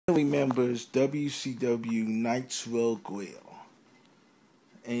Remembers WCW Nitro Grill,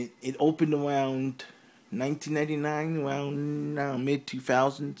 and it opened around 1999, around mid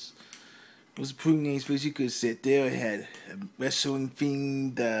 2000s. It was a pretty nice place. You could sit there. It had a wrestling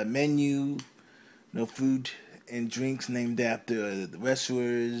themed menu, no food and drinks named after the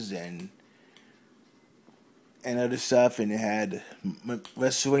wrestlers and other stuff. And it had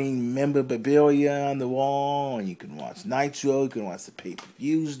wrestling memorabilia on the wall, and you could watch Nitro. You could watch the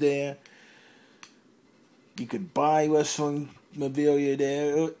pay-per-views there. You could buy wrestling memorabilia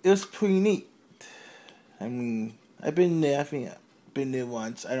there. It was pretty neat. I mean, I've been there. I think I've been there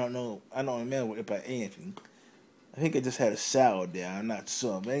once. I don't know. I don't remember if I ate anything. I think I just had a salad there. I'm not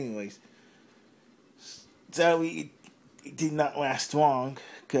sure. But anyways, sadly, it did not last long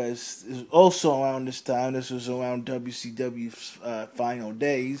because it was also around this time. This was around WCW's final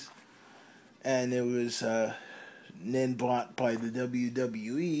days, and it was then bought by the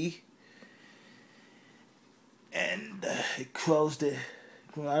WWE, and it closed it.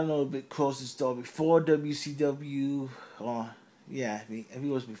 I don't know if it closed the store before WCW or yeah, I think it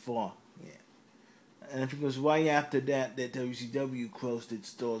was before. Yeah, and I think it was right after that WCW closed its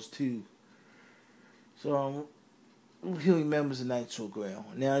stores too. So he remembers the Nitro Grill.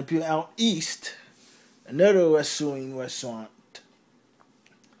 Now, if you're out east, another wrestling restaurant,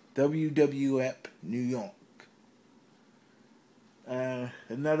 WWF New York.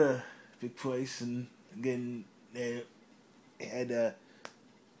 Another big place, and again, they had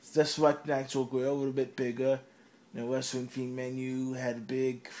just like Nitro Grill, a little bit bigger. The wrestling themed menu had a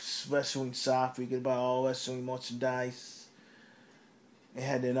big wrestling shop where you could buy all wrestling merchandise. It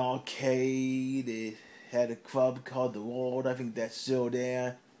had an arcade. It had a club called The World. I think that's still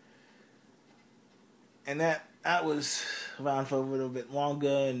there. And that was around for a little bit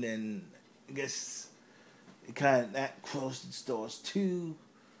longer, and then I guess that closed its doors too.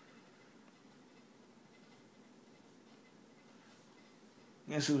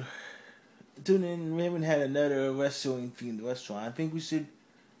 And so, tune in. We haven't had another wrestling themed restaurant. I think we should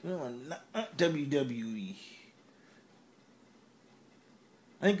do one. Not WWE.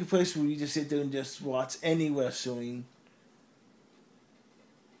 I think a place where you just sit there and just watch any wrestling.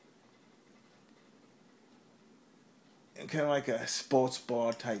 And kind of like a sports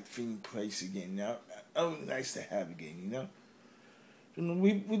bar type theme place again. Now, oh, nice to have again, you know.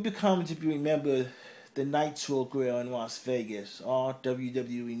 We become, if you remember, the Nitro Grill in Las Vegas, or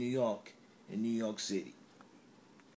WWE New York in New York City.